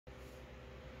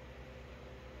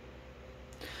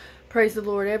Praise the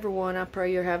Lord, everyone. I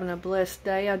pray you're having a blessed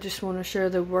day. I just want to share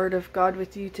the word of God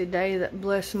with you today that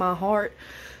blessed my heart.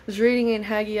 I was reading in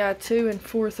Haggai 2 and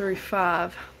 4 through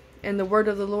 5. And the word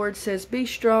of the Lord says, Be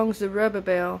strong,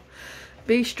 Zerubbabel.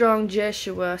 Be strong,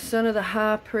 Jeshua, son of the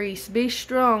high priest. Be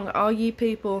strong, all ye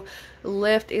people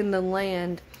left in the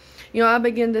land. You know, I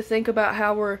begin to think about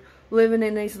how we're living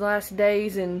in these last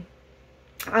days, and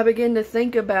I begin to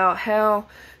think about how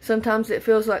sometimes it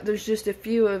feels like there's just a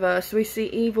few of us. We see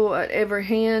evil at every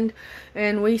hand,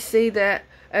 and we see that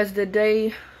as the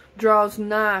day draws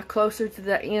nigh, closer to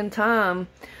the end time,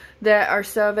 that our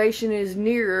salvation is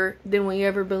nearer than we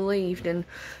ever believed. And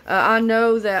I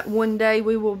know that one day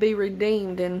we will be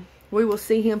redeemed, and we will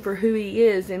see Him for who He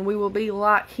is, and we will be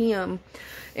like Him.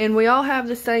 And we all have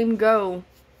the same goal.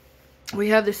 We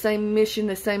have the same mission,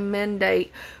 the same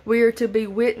mandate. We are to be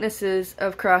witnesses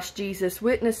of Christ Jesus,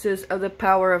 witnesses of the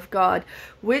power of God,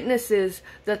 witnesses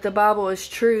that the Bible is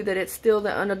true, that it's still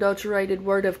the unadulterated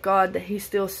Word of God, that He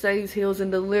still saves, heals,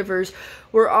 and delivers.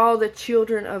 We're all the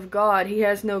children of God. He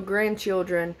has no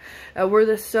grandchildren. We're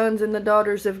the sons and the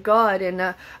daughters of God.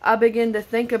 And I begin to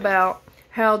think about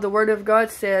how the Word of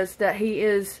God says that He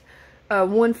is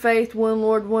one faith, one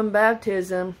Lord, one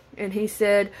baptism. And He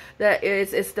said that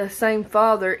it's the same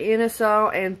Father in us all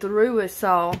and through us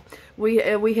all. We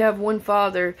have one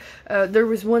Father. There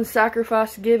was one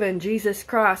sacrifice given, Jesus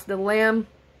Christ, the Lamb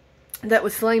that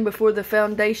was slain before the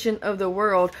foundation of the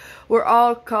world. We're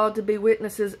all called to be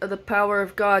witnesses of the power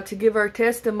of God, to give our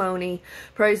testimony,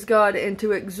 praise God, and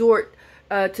to exhort,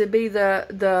 to be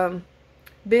the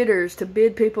bidders, to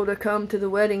bid people to come to the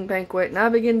wedding banquet. And I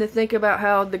begin to think about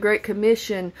how the Great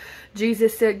Commission,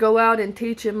 Jesus said, go out and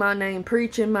teach in my name,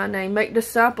 preach in my name, make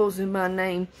disciples in my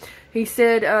name. He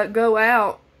said, go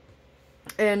out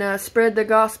and spread the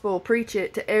gospel, preach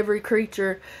it to every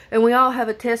creature. And we all have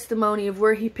a testimony of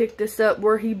where He picked us up,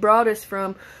 where He brought us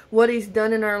from, what He's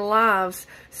done in our lives.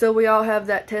 So we all have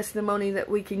that testimony that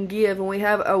we can give. And we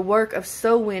have a work of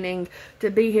soul winning, to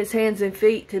be His hands and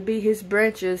feet, to be His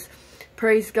branches.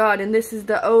 Praise God. And this is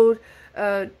the old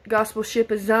gospel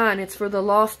ship of Zion. It's for the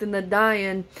lost and the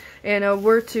dying. And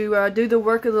we're to do the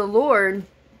work of the Lord.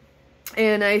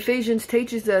 And Ephesians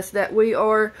teaches us that we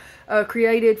are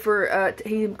created for,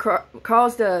 He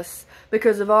caused us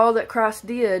because of all that Christ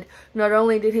did. Not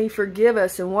only did He forgive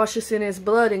us and wash us in His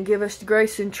blood and give us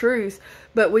grace and truth,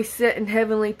 but we sit in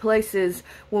heavenly places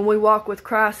when we walk with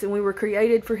Christ, and we were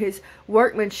created for His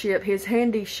workmanship, His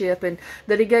handyship, and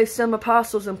that He gave some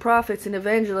apostles and prophets and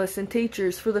evangelists and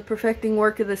teachers for the perfecting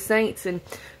work of the saints, and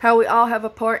how we all have a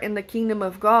part in the kingdom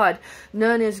of God.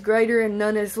 None is greater and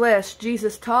none is less.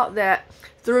 Jesus taught that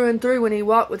through and through when He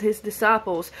walked with His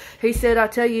disciples. He said, I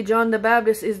tell you, John the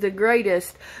Baptist is the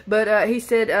greatest, but He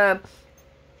said,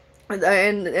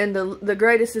 the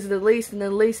greatest is the least, and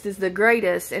the least is the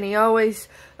greatest. And He always,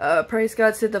 praise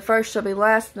God, said the first shall be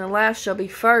last, and the last shall be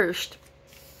first.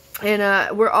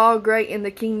 And we're all great in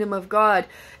the kingdom of God.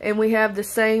 And we have the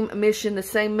same mission, the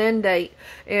same mandate.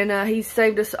 And He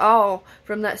saved us all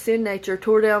from that sin nature,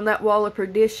 tore down that wall of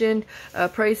perdition.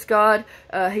 Praise God.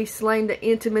 He's slain the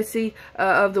intimacy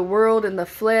of the world and the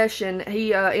flesh. And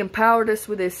He empowered us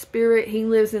with His Spirit. He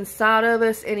lives inside of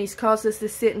us. And He's caused us to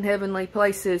sit in heavenly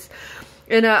places.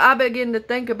 And I begin to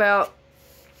think about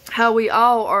how we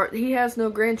all are. He has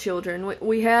no grandchildren.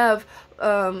 We have,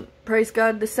 praise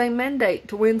God, the same mandate,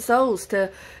 to win souls.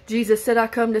 Jesus said, I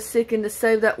come to seek and to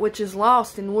save that which is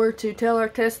lost. And we're to tell our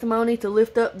testimony, to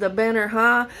lift up the banner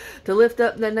high, to lift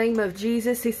up the name of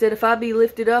Jesus. He said, if I be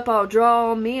lifted up, I'll draw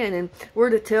all men. And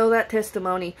we're to tell that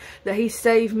testimony, that He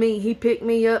saved me. He picked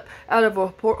me up out of a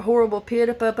horrible pit,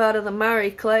 up out of the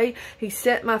miry clay. He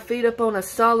set my feet up on a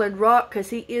solid rock, because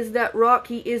He is that rock.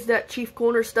 He is that chief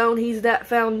cornerstone. He's that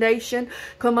foundation.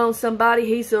 Come on, somebody.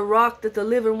 He's the rock that the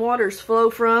living waters flow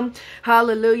from.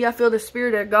 Hallelujah. I feel the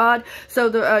Spirit of God.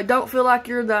 So don't feel like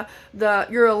you're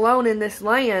you're alone in this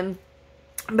land,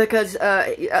 because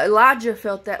Elijah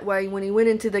felt that way when he went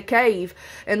into the cave,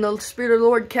 and the Spirit of the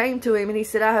Lord came to him, and He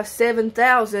said, I have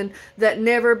 7,000 that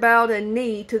never bowed a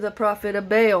knee to the prophet of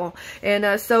Baal.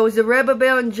 And so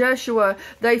Zerubbabel and Joshua,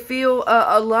 they feel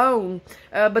alone.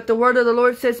 But the word of the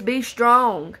Lord says, be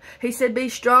strong. He said, be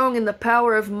strong in the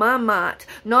power of my might.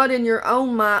 Not in your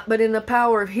own might, but in the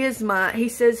power of His might. He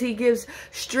says He gives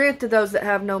strength to those that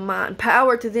have no might, and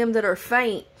power to them that are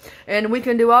faint. And we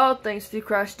can do all things through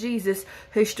Christ Jesus,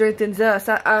 who strengthens us.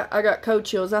 I got cold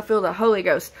chills. I feel the Holy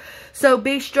Ghost. So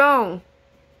be strong.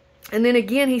 And then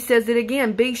again, He says it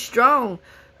again, be strong.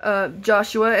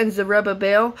 Joshua and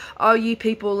Zerubbabel, all you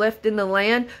people left in the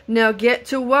land, now get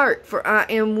to work, for I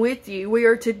am with you. We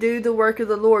are to do the work of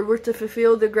the Lord. We're to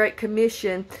fulfill the Great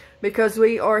Commission, because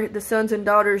we are the sons and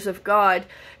daughters of God,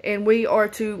 and we are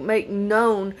to make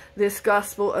known this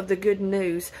gospel of the good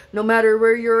news. No matter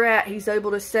where you're at, He's able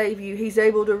to save you. He's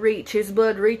able to reach. His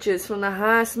blood reaches from the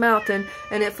highest mountain,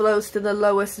 and it flows to the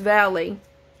lowest valley.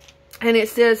 And it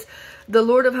says, the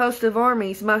Lord of hosts of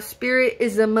armies, my spirit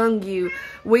is among you.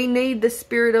 We need the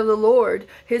Spirit of the Lord.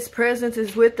 His presence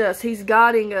is with us. He's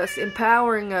guiding us,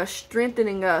 empowering us,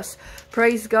 strengthening us.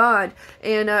 Praise God.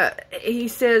 And He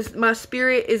says, my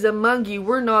spirit is among you.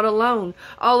 We're not alone.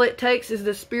 All it takes is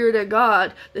the Spirit of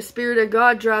God. The Spirit of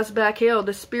God drives back hell.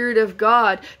 The Spirit of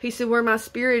God. He said, where my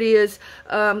spirit is,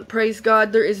 praise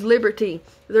God, there is liberty.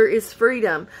 There is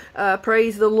freedom.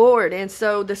 Praise the Lord. And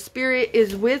so the Spirit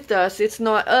is with us. It's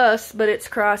not us, but it's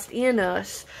Christ in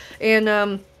us.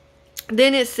 And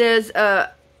then it says,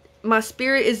 my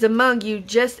spirit is among you,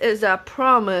 just as I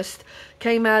promised,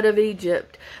 came out of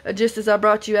Egypt, just as I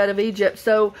brought you out of Egypt.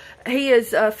 So He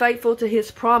is faithful to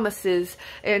His promises,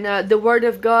 and the Word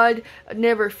of God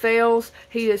never fails.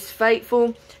 He is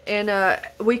faithful, and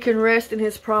we can rest in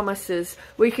His promises.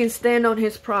 We can stand on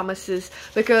His promises,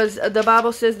 because the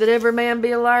Bible says that every man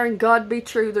be a liar and God be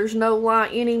true. There's no lie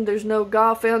in Him. There's no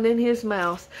gall found in His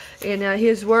mouth, and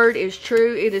His Word is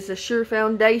true. It is a sure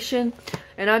foundation.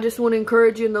 And I just want to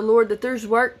encourage you in the Lord that there's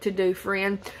work to do,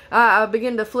 friend. I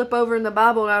began to flip over in the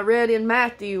Bible, and I read in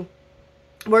Matthew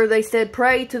where they said,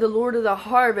 pray to the Lord of the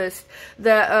harvest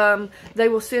that they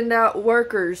will send out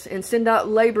workers and send out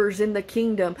laborers in the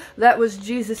kingdom. That was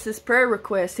Jesus's prayer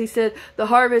request. He said, the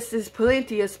harvest is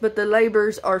plenteous, but the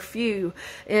laborers are few.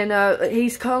 And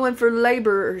He's calling for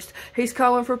laborers. He's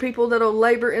calling for people that will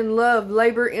labor in love,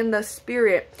 labor in the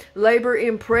Spirit, labor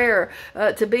in prayer,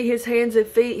 to be His hands and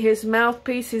feet, His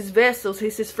mouthpiece, His vessels.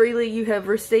 He says, freely you have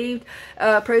received,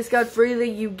 praise God, freely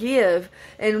you give.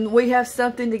 And we have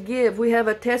something to give. We have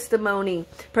a testimony.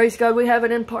 Praise God, we have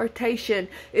an impartation.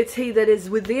 It's He that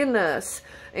is within us.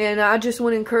 And I just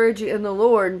want to encourage you in the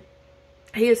Lord.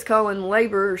 He is calling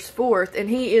laborers forth, and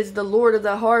He is the Lord of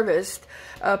the harvest.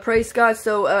 Praise God.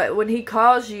 So when He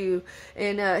calls you,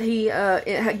 and He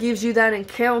gives you that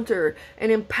encounter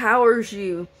and empowers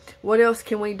you, what else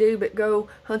can we do but go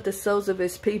hunt the souls of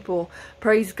His people?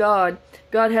 Praise God.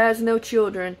 God has no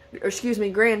children, or excuse me,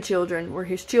 grandchildren. We're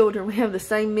His children. We have the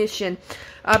same mission.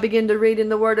 I begin to read in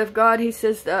the Word of God. He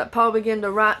says, Paul began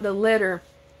to write the letter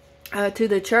to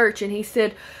the church, and he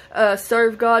said,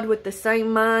 serve God with the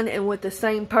same mind and with the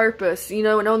same purpose. You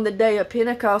know, and on the day of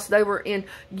Pentecost, they were in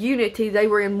unity. They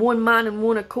were in one mind and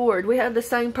one accord. We have the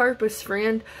same purpose,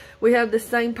 friend. We have the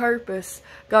same purpose.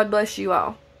 God bless you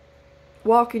all.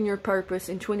 Walk in your purpose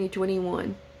in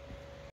 2021.